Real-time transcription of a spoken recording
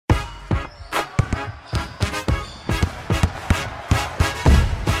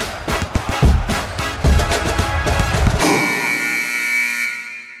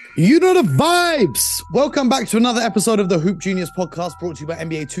You know the vibes. Welcome back to another episode of the Hoop Juniors podcast brought to you by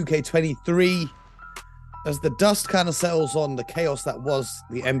NBA 2K23. As the dust kind of settles on the chaos that was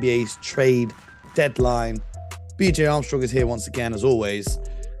the NBA's trade deadline, BJ Armstrong is here once again, as always.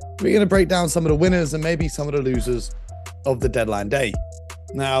 We're going to break down some of the winners and maybe some of the losers of the deadline day.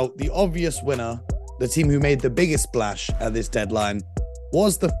 Now, the obvious winner, the team who made the biggest splash at this deadline,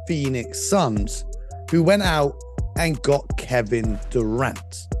 was the Phoenix Suns, who went out and got Kevin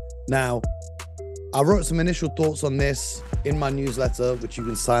Durant. Now, I wrote some initial thoughts on this in my newsletter, which you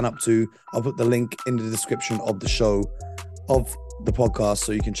can sign up to. I'll put the link in the description of the show, of the podcast,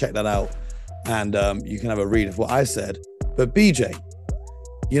 so you can check that out and you can have a read of what I said. But BJ,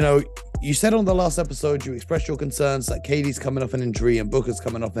 you said on the last episode, you expressed your concerns that KD's coming off an injury and Booker's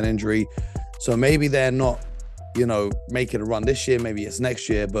coming off an injury. So maybe they're not, making a run this year. Maybe it's next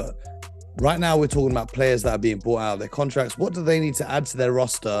year. But right now we're talking about players that are being bought out of their contracts. What do they need to add to their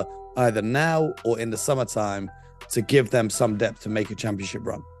roster either now or in the summertime to give them some depth to make a championship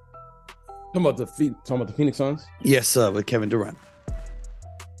run? Talking about the Phoenix Suns? Yes, sir, with Kevin Durant.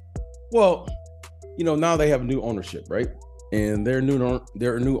 Well, now they have new ownership, right? And their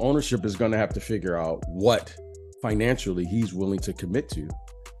new ownership is going to have to figure out what financially he's willing to commit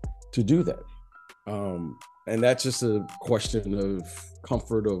to do that. And that's just a question of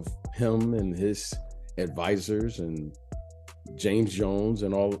comfort of him and his advisors and James Jones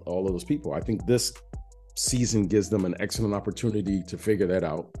and all of those people. I think this season gives them an excellent opportunity to figure that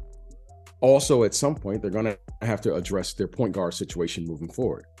out. Also, at some point, they're going to have to address their point guard situation moving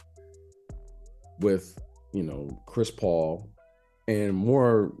forward with, Chris Paul, and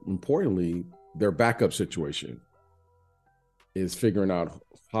more importantly, their backup situation is figuring out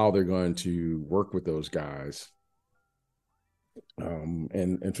how they're going to work with those guys,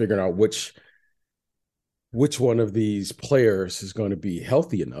 and figuring out which one of these players is going to be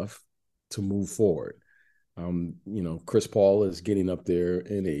healthy enough to move forward. Chris Paul is getting up there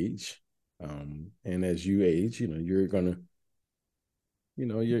in age. And as you age, you're going to,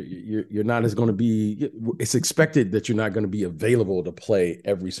 you're not as going to be, it's expected that you're not going to be available to play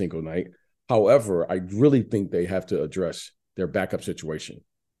every single night. However, I really think they have to address their backup situation.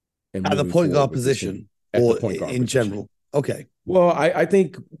 At the point guard position or in general? Okay. Well, I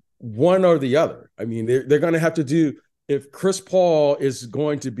think one or the other. I mean, they're going to have to do, if Chris Paul is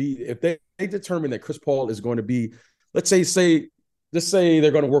going to be, if they determine that Chris Paul is going to be, let's say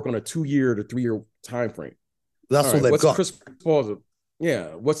they're going to work on a 2-year to 3-year time frame. That's what they've got. Chris Paul's,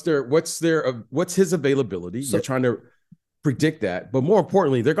 what's his availability? So, you're trying to predict that, but more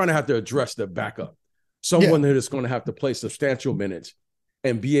importantly, they're going to have to address the backup. Someone that is going to have to play substantial minutes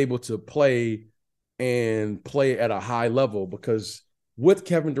and be able to play at a high level, because with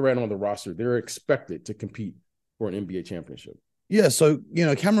Kevin Durant on the roster, they're expected to compete for an NBA championship. Yeah, so,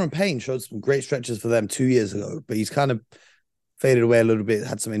 Cameron Payne showed some great stretches for them 2 years ago, but he's kind of faded away a little bit,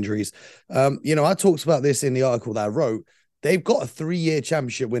 had some injuries. I talked about this in the article that I wrote. They've got a 3-year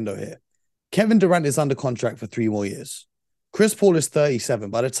championship window here. Kevin Durant is under contract for 3 more years. Chris Paul is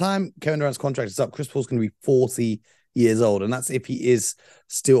 37. By the time Kevin Durant's contract is up, Chris Paul's going to be 40 years old, and that's if he is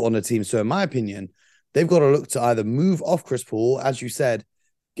still on the team. So in my opinion, they've got to look to either move off Chris Paul, as you said,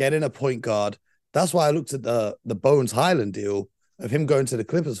 get in a point guard. That's why I looked at the Bones Highland deal of him going to the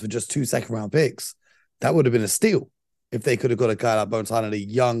Clippers for just 2 second-round picks. That would have been a steal if they could have got a guy like Bones Highland, a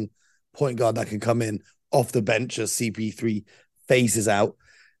young point guard that can come in off the bench as CP3 phases out.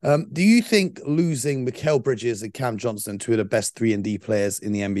 Do you think losing Mikal Bridges and Cam Johnson, 2 of the best 3-and-D players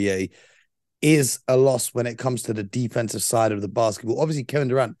in the NBA, is a loss when it comes to the defensive side of the basketball? Obviously, Kevin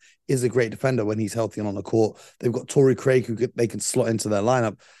Durant is a great defender when he's healthy and on the court. They've got Torrey Craig, they can slot into their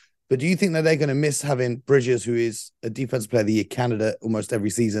lineup. But do you think that they're going to miss having Bridges, who is a defensive player of the year candidate almost every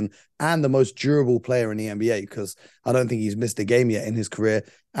season and the most durable player in the NBA? Because I don't think he's missed a game yet in his career.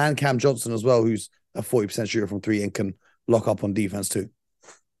 And Cam Johnson as well, who's a 40% shooter from 3 and can lock up on defense too.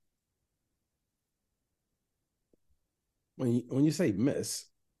 When you say miss,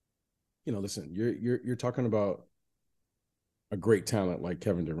 listen, you're talking about a great talent like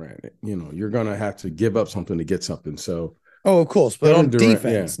Kevin Durant. You're going to have to give up something to get something. So, of course, but Kevin on Durant,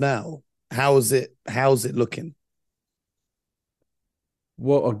 defense now, how's it looking?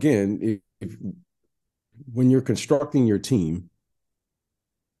 Well, again, when you're constructing your team,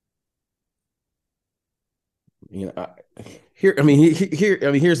 here's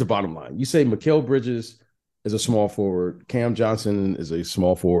the bottom line. You say Mikal Bridges is a small forward, Cam Johnson is a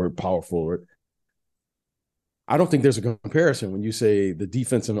small forward, power forward. I don't think there's a comparison when you say the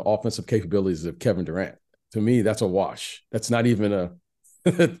defensive and offensive capabilities of Kevin Durant. To me, that's a wash. That's not even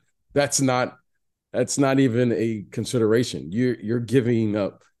that's not even a consideration. You're giving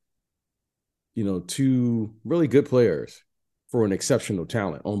up two really good players for an exceptional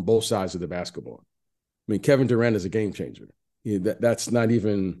talent on both sides of the basketball. I mean, Kevin Durant is a game changer. That's not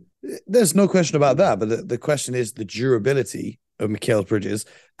even. There's no question about that. But the question is the durability of Mikal Bridges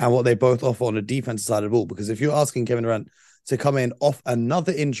and what they both offer on the defensive side of the ball. Because if you're asking Kevin Durant to come in off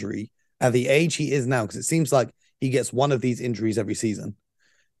another injury at the age he is now, because it seems like he gets one of these injuries every season,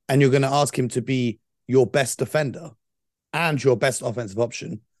 and you're going to ask him to be your best defender and your best offensive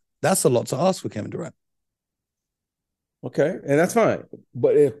option, that's a lot to ask for Kevin Durant. Okay, and that's fine.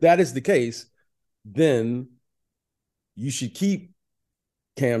 But if that is the case, then you should keep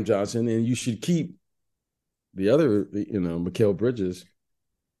Cam Johnson and you should keep the other, Mikal Bridges.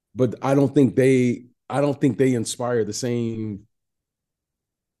 But I don't think they inspire the same,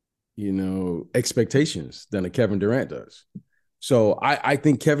 expectations than a Kevin Durant does. So I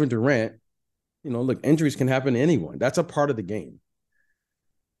think Kevin Durant, look, injuries can happen to anyone. That's a part of the game.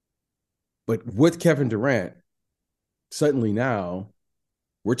 But with Kevin Durant, suddenly now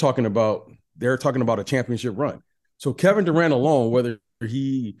they're talking about a championship run. So Kevin Durant alone, whether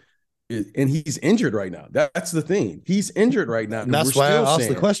he is, and he's injured right now. That's the thing. He's injured right now. And that's why I asked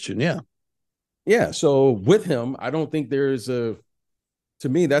the question. Yeah. Yeah. So with him, I don't think there's to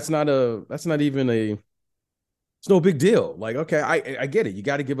me, it's no big deal. Like, okay, I get it. You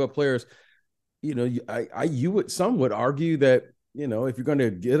got to give up players. Some would argue that, if you're going to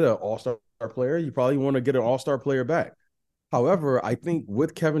get an all-star player, you probably want to get an all-star player back. However, I think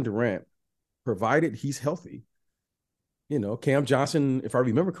with Kevin Durant, provided he's healthy, Cam Johnson, if I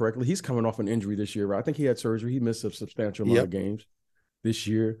remember correctly, he's coming off an injury this year. Right? I think he had surgery. He missed a substantial amount of games this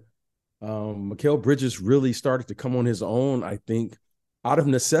year. Mikal Bridges really started to come on his own, I think, out of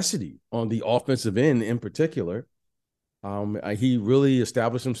necessity on the offensive end in particular. He really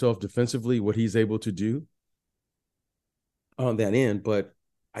established himself defensively, what he's able to do on that end. But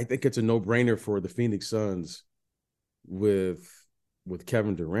I think it's a no-brainer for the Phoenix Suns with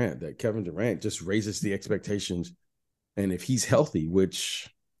Kevin Durant, that Kevin Durant just raises the expectations. And if he's healthy, which,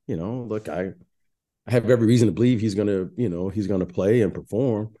 look, I have every reason to believe he's going to play and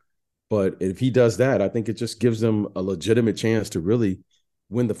perform. But if he does that, I think it just gives them a legitimate chance to really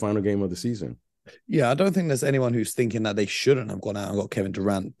win the final game of the season. Yeah, I don't think there's anyone who's thinking that they shouldn't have gone out and got Kevin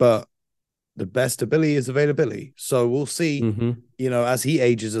Durant, but the best ability is availability. So we'll see, as he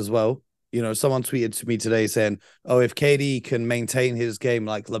ages as well. Someone tweeted to me today saying, oh, if KD can maintain his game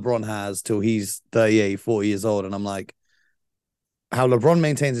like LeBron has till he's 38, 40 years old. And I'm like, how LeBron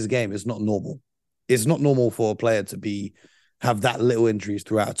maintains his game is not normal. It's not normal for a player to have that little injuries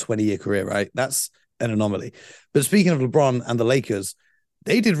throughout a 20-year career, right? That's an anomaly. But speaking of LeBron and the Lakers,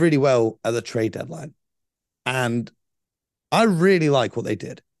 they did really well at the trade deadline. And I really like what they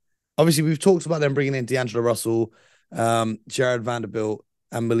did. Obviously, we've talked about them bringing in D'Angelo Russell, Jared Vanderbilt,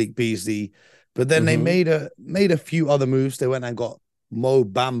 and Malik Beasley. But then they made a few other moves. They went and got Mo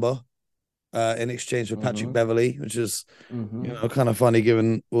Bamba in exchange for Patrick Beverley, which is kind of funny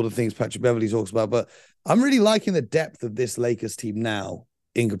given all the things Patrick Beverley talks about. But I'm really liking the depth of this Lakers team now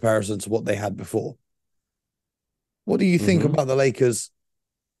in comparison to what they had before. What do you think about the Lakers?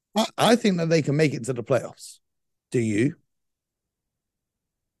 I think that they can make it to the playoffs. Do you?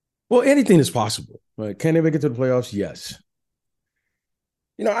 Well, anything is possible. Right? Can they make it to the playoffs? Yes.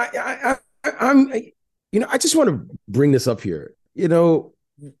 I just want to bring this up here, because,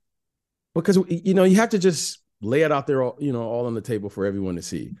 you have to just lay it out there, all on the table for everyone to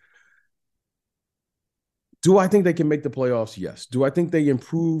see. Do I think they can make the playoffs? Yes. Do I think they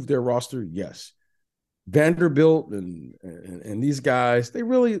improve their roster? Yes. Vanderbilt and these guys, they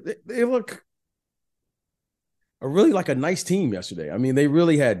look really like a nice team yesterday. I mean, they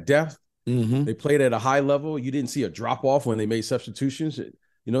really had depth. They played at a high level. You didn't see a drop off when they made substitutions.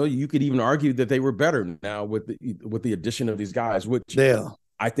 You could even argue that they were better now with the addition of these guys, which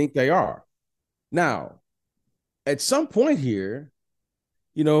I think they are. Now, at some point here,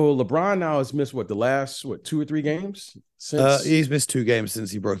 LeBron now has missed the last 2 or 3 games since he's missed 2 games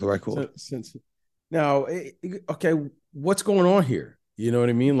since he broke the record. Since now, okay, what's going on here? You know what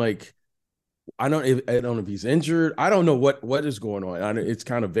I mean? Like, I don't know if he's injured. I don't know what is going on. It's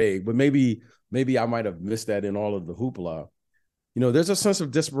kind of vague, but maybe I might have missed that in all of the hoopla. There's a sense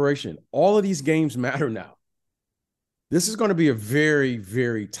of desperation. All of these games matter now. This is going to be a very,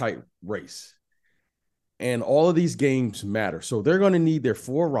 very tight race. And all of these games matter. So they're going to need their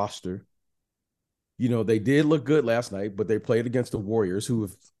full roster. They did look good last night, but they played against the Warriors,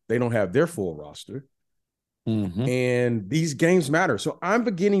 they don't have their full roster. And these games matter. So I'm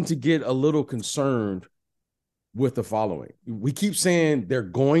beginning to get a little concerned with the following. We keep saying they're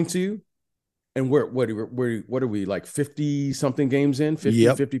going to, and what are we, like 50 something games in,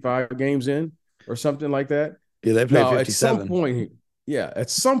 50, 55 games in? or something like that. Yeah, they played 57. At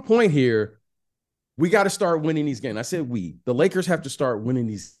some point here, we got to start winning these games. I said the Lakers have to start winning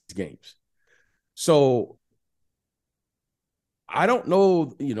these games. So I don't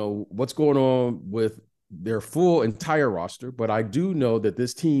know, what's going on with their full entire roster, but I do know that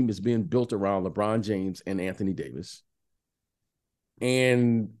this team is being built around LeBron James and Anthony Davis.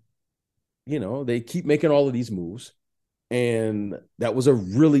 And, they keep making all of these moves. And that was a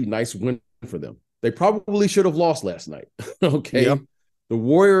really nice win for them. They probably should have lost last night. Okay. Yep. The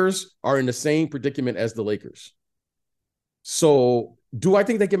Warriors are in the same predicament as the Lakers. So do I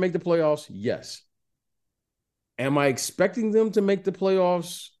think they can make the playoffs? Yes. Am I expecting them to make the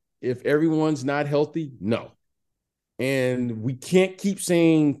playoffs if everyone's not healthy? No. And we can't keep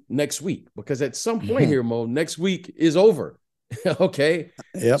saying next week, because at some point here, Mo, next week is over. Okay.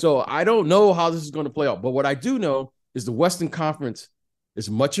 Yep. So I don't know how this is going to play out. But what I do know is the Western Conference is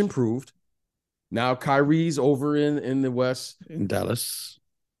much improved. Now Kyrie's over in the West. In Dallas.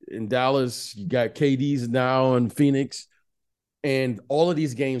 You got KD's now in Phoenix. And all of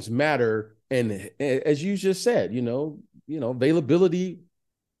these games matter. And as you just said, availability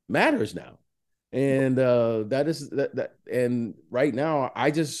matters now. And that is that. And right now,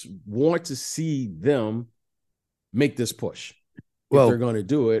 I just want to see them make this push. Well, if they're going to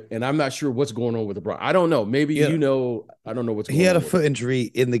do it. And I'm not sure what's going on with LeBron. I don't know. Maybe I don't know what's going on. He had a foot injury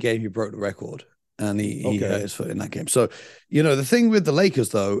in the game. He broke the record. And he hurt his foot in that game. So, the thing with the Lakers,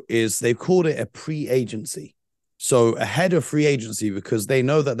 though, is they've called it a pre-agency. So ahead of free agency, because they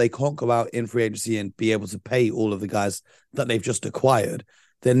know that they can't go out in free agency and be able to pay all of the guys that they've just acquired.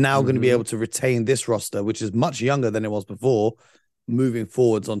 They're now going to be able to retain this roster, which is much younger than it was before, moving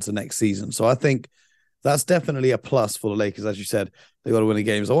forwards onto next season. So I think that's definitely a plus for the Lakers. As you said, they got to win the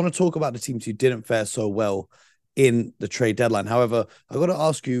games. I want to talk about the teams who didn't fare so well in the trade deadline. However, I got to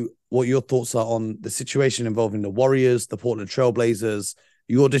ask you what your thoughts are on the situation involving the Warriors, the Portland Trail Blazers,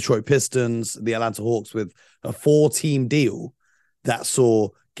 your Detroit Pistons, the Atlanta Hawks, with a 4-team deal that saw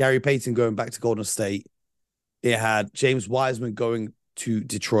Gary Payton going back to Golden State. It had James Wiseman going to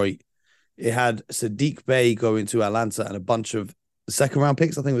Detroit. It had Sadiq Bey going to Atlanta and a bunch of second-round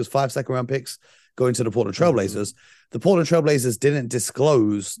picks. I think it was 5 second-round picks going to the Portland Trail Blazers. The Portland Trail Blazers didn't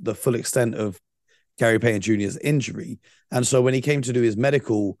disclose the full extent of Gary Payton Jr.'s injury. And so when he came to do his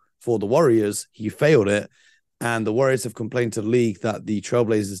medical for the Warriors, he failed it. And the Warriors have complained to the league that the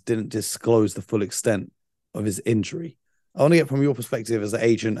Trailblazers didn't disclose the full extent of his injury. I want to get from your perspective as an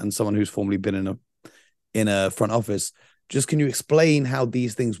agent and someone who's formerly been in a front office. Just can you explain how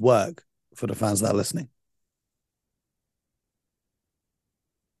these things work for the fans that are listening?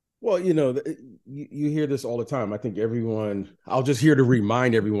 Well, you hear this all the time. I think I'll just here to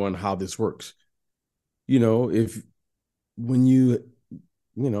remind everyone how this works. When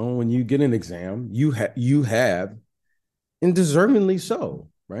you get an exam, you have, and deservingly so,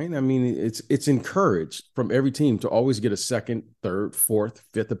 right? I mean, it's encouraged from every team to always get a second, third, fourth,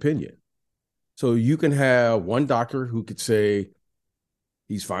 fifth opinion. So you can have one doctor who could say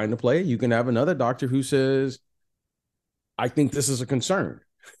he's fine to play. You can have another doctor who says, I think this is a concern.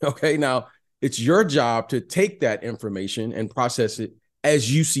 Okay, now it's your job to take that information and process it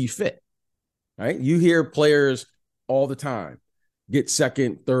as you see fit, right? You hear players all the time get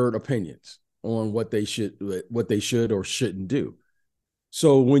second, third opinions on what they should or shouldn't do.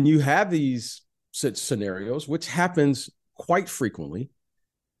 So when you have these such scenarios, which happens quite frequently,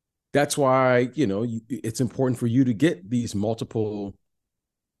 that's why, it's important for you to get these multiple,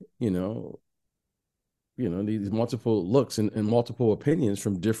 these multiple looks and multiple opinions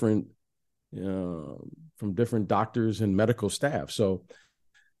from different doctors and medical staff. So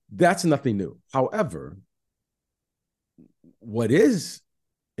that's nothing new. However, what is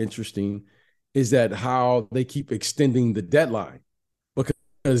interesting is that how they keep extending the deadline, because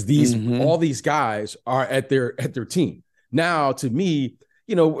all these guys are at their team. Now, to me,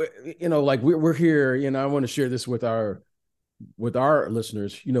 like we're here, I want to share this with our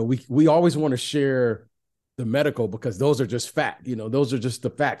listeners. We always want to share the medical because those are just fact, those are just the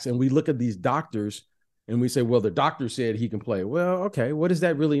facts. And we look at these doctors and we say, well, the doctor said he can play. Well, okay, what does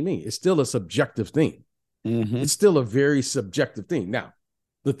that really mean? It's still a subjective thing. It's still a very subjective thing. Now,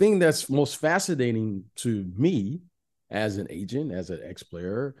 the thing that's most fascinating to me as an agent, as an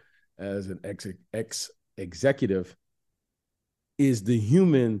ex-player, as an ex-executive, is the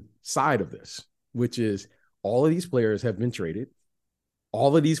human side of this, which is all of these players have been traded.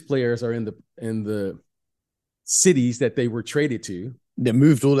 All of these players are in the cities that they were traded to. They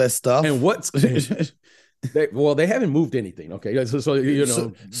moved all their stuff. And they haven't moved anything. Okay.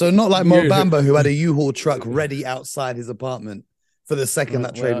 So not like Mo Bamba, who had a U-Haul truck ready outside his apartment for the second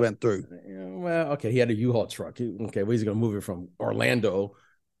that trade went through. Well, okay, he had a U-Haul truck. Well, he's going to move it from Orlando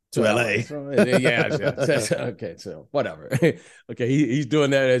to LA. So, yeah. Okay, so whatever. Okay, he's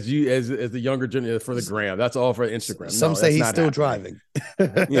doing that as the younger generation for the gram. That's all for Instagram. Some say he's still driving.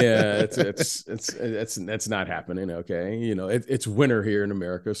 Yeah, it's not happening. Okay, it's winter here in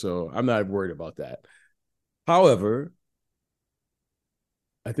America, so I'm not worried about that. However,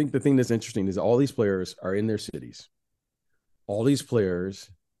 I think the thing that's interesting is all these players are in their cities. All these players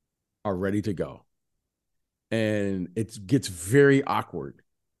are ready to go. And it gets very awkward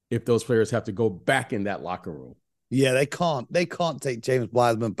if those players have to go back in that locker room. Yeah, they can't take James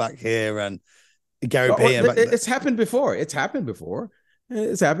Wiseman back here and Gary Payton back there. It's happened before. It's happened.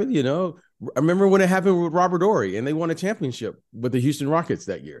 I remember when it happened with Robert Horry and they won a championship with the Houston Rockets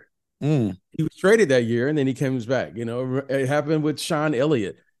that year. He was traded that year and then he comes back. It happened with Sean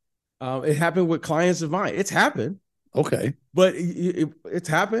Elliott. It happened with clients of mine. It's happened. Okay. But it's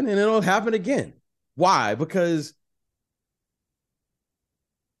happened and it'll happen again. Why? Because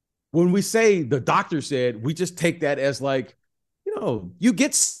when we say the doctor said, we just take that as like, you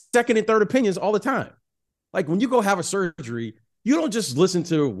get second and third opinions all the time. Like when you go have a surgery, you don't just listen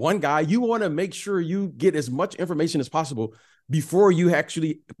to one guy. You want to make sure you get as much information as possible before you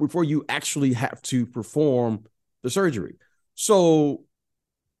actually have to perform the surgery. So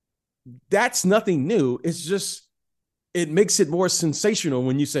that's nothing new. It's just, it makes it more sensational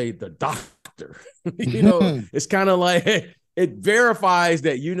when you say the doctor. It's kind of like it verifies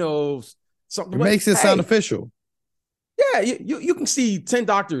that something. It makes it sound official. Yeah, you can see 10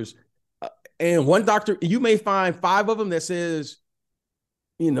 doctors, and one doctor, you may find 5 of them that says,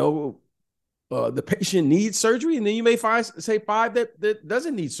 the patient needs surgery, and then you may say 5 that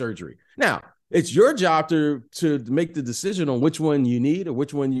doesn't need surgery. Now, it's your job to make the decision on which one you need or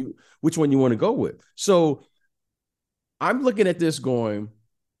which one you want to go with. So I'm looking at this going,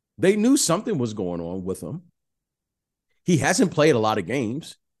 they knew something was going on with him. He hasn't played a lot of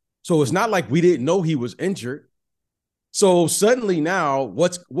games. So it's not like we didn't know he was injured. So suddenly now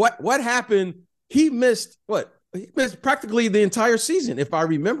what happened? He missed practically the entire season, if I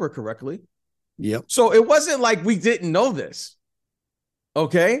remember correctly. Yep. So it wasn't like we didn't know this.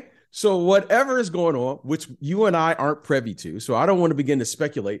 Okay. So whatever is going on, which you and I aren't privy to, so I don't want to begin to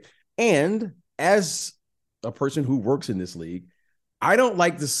speculate. And as a person who works in this league, I don't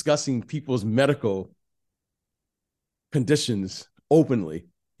like discussing people's medical conditions openly.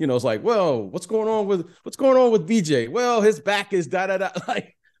 It's like, well, what's going on with BJ? Well, his back is da-da-da.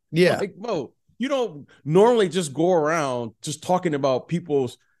 Like, whoa, you don't normally just go around just talking about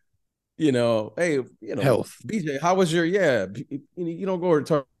people's, hey, health. BJ, how was your, you don't go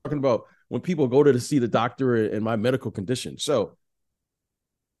talking about when people go to see the doctor and my medical condition. So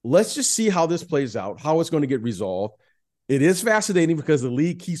let's just see how this plays out, how it's going to get resolved. It is fascinating because the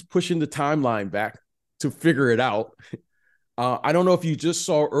league keeps pushing the timeline back to figure it out. I don't know if you just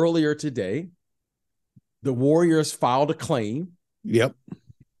saw earlier today, the Warriors filed a claim. Yep.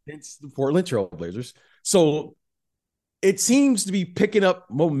 Against the Portland Trailblazers. So it seems to be picking up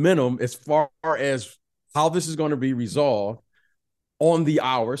momentum as far as how this is going to be resolved on the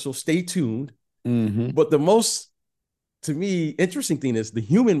hour. So stay tuned. Mm-hmm. But the most, to me, interesting thing is the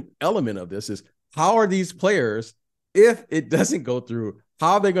human element of this is how are these players, if it doesn't go through,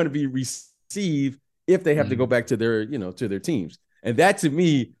 how are they going to be received if they have to go back to their, to their teams? And that to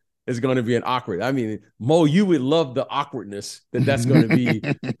me is going to be an awkward. I mean, Mo, you would love the awkwardness that's going to be.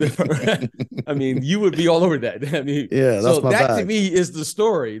 I mean, you would be all over that. I mean, yeah, that's so my that bag. To me is the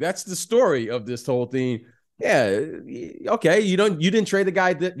story. That's the story of this whole thing. Yeah, okay. You didn't trade the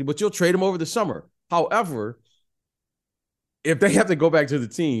guy, but you'll trade him over the summer. However, if they have to go back to the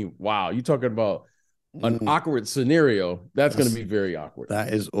team, wow, you're talking about an awkward scenario. That's going to be very awkward.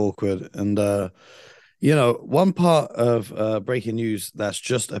 That is awkward. And, one part of breaking news that's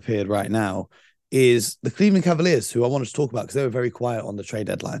just appeared right now is the Cleveland Cavaliers, who I wanted to talk about because they were very quiet on the trade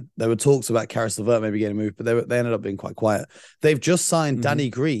deadline. There were talks about Karis LeVert maybe getting moved, but they ended up being quite quiet. They've just signed Danny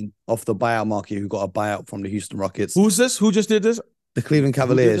Green off the buyout market, who got a buyout from the Houston Rockets. Who's this? Who just did this? The Cleveland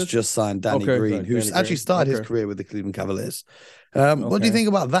Cavaliers just signed Danny Green, who's actually started his career with the Cleveland Cavaliers. What do you think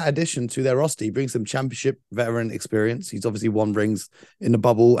about that addition to their roster? He brings some championship veteran experience. He's obviously won rings in the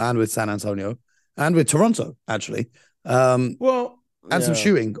bubble and with San Antonio and with Toronto, actually. And some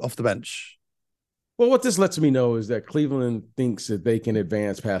shooting off the bench. Well, what this lets me know is that Cleveland thinks that they can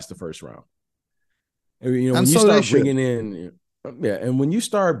advance past the first round. When you start bringing in, and when you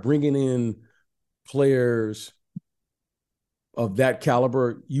start bringing in players of that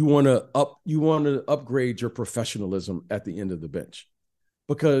caliber, you want to upgrade your professionalism at the end of the bench,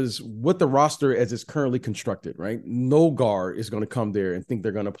 because with the roster as it's currently constructed, right? No guard is going to come there and think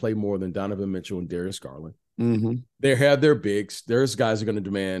they're going to play more than Donovan Mitchell and Darius Garland. Mm-hmm. They have their bigs. There's guys who are going to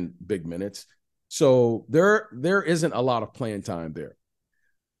demand big minutes. So there isn't a lot of playing time there.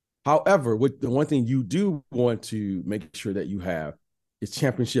 However, the one thing you do want to make sure that you have is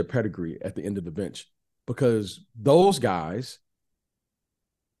championship pedigree at the end of the bench, because those guys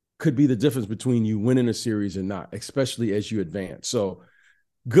could be the difference between you winning a series and not, especially as you advance. So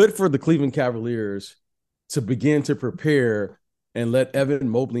good for the Cleveland Cavaliers to begin to prepare and let Evan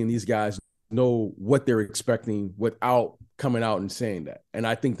Mobley and these guys know what they're expecting without coming out and saying that. And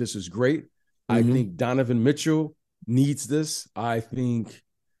I think this is great. Mm-hmm. I think Donovan Mitchell needs this. I think,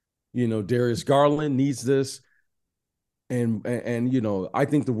 Darius Garland needs this. And I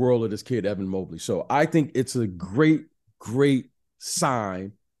think the world of this kid, Evan Mobley. So I think it's a great, great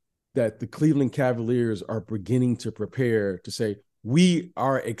sign that the Cleveland Cavaliers are beginning to prepare to say, we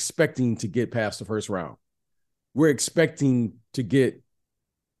are expecting to get past the first round. We're expecting to get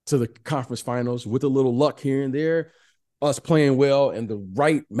to the conference finals with a little luck here and there, us playing well and the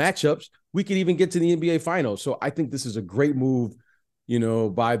right matchups. We could even get to the NBA finals. So I think this is a great move,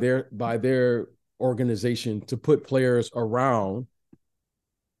 by their organization to put players around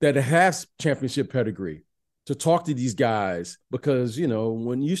that has championship pedigree, to talk to these guys, because,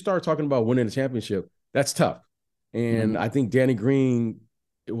 when you start talking about winning a championship, that's tough. And I think Danny Green,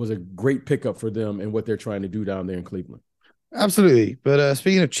 it was a great pickup for them and what they're trying to do down there in Cleveland. Absolutely. But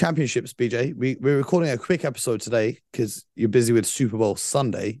speaking of championships, BJ, we're recording a quick episode today because you're busy with Super Bowl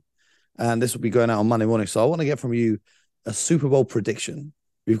Sunday, and this will be going out on Monday morning. So I want to get from you a Super Bowl prediction.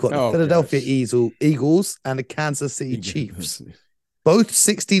 We've got the Philadelphia Eagles and the Kansas City Chiefs, both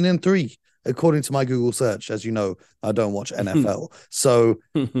 16-3, according to my Google search. As you know, I don't watch NFL. So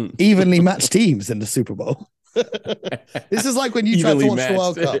evenly matched teams in the Super Bowl. This is like when you try to watch the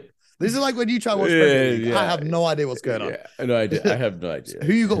World Cup. This is like when you try to watch Premier League. I have no idea what's going on. No idea. I have no idea.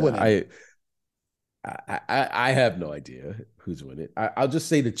 Who you got winning? I have no idea who's winning. I'll just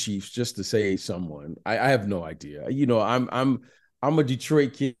say the Chiefs, just to say someone. I have no idea. I'm a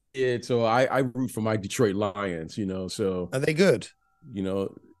Detroit kid, so I root for my Detroit Lions. So are they good?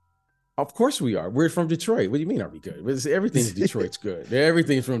 Of course we are. We're from Detroit. What do you mean, are we good? Everything in Detroit's good.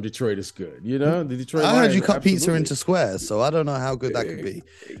 Everything from Detroit is good. The Detroit. I heard you cut pizza into squares, so I don't know how good that could be.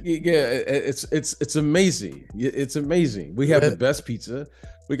 Yeah, it's amazing. It's amazing. We have the best pizza.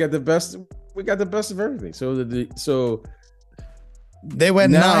 We got the best of everything. So they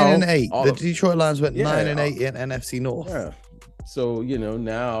went 9-8. The Detroit Lions went 9-8 in NFC North. Yeah. So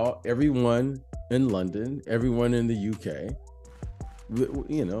now everyone in London, everyone in the UK.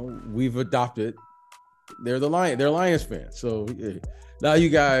 We've adopted. They're Lions fans. So now you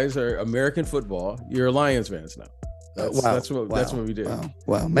guys are American football. You're Lions fans now. That's what we did.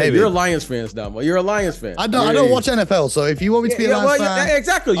 Wow. Maybe you're a Lions fans now. You're a Lions fan. I don't watch NFL. So if you want me to be a Lions fan,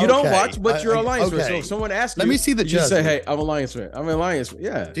 exactly. You don't watch, but you're a Lions fan. So if someone asks you, let me see the jersey. You say, "Hey, I'm a Lions fan. I'm a Lions fan."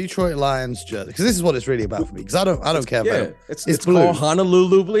 Yeah, Detroit Lions jersey. Because this is what it's really about for me. Because I don't care about it. It's blue. Called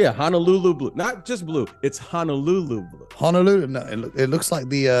Honolulu blue. Yeah, Honolulu blue. Not just blue. It's Honolulu blue. Honolulu. No, it looks like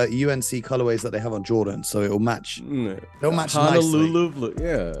the UNC colorways that they have on Jordan. So it'll match. It'll match Honolulu nicely. blue.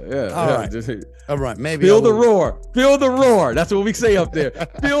 Yeah. All right. Maybe feel the roar. Feel the roar. That's what we say up there.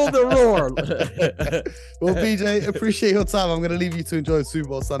 Feel the roar. Well, BJ, appreciate your time. I'm going to leave you to enjoy Super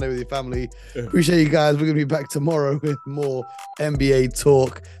Bowl Sunday with your family. Appreciate you guys. We're going to be back tomorrow with more NBA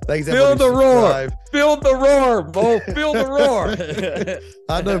talk. Thanks, everybody. Feel the roar. Feel the roar, Bo. Feel the roar.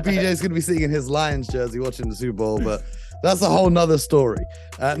 I know BJ's going to be sitting in his Lions jersey watching the Super Bowl, but that's a whole nother story.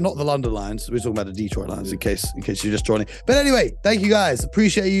 Not the London Lions. We're talking about the Detroit Lions in case you're just joining. But anyway, thank you guys.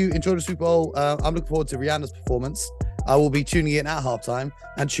 Appreciate you. Enjoy the Super Bowl. I'm looking forward to Rihanna's performance. I will be tuning in at halftime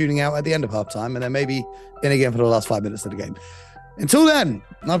and tuning out at the end of halftime, and then maybe in again for the last 5 minutes of the game. Until then,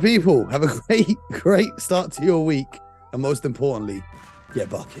 my people, have a great start to your week. And most importantly, get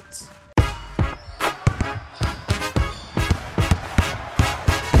buckets.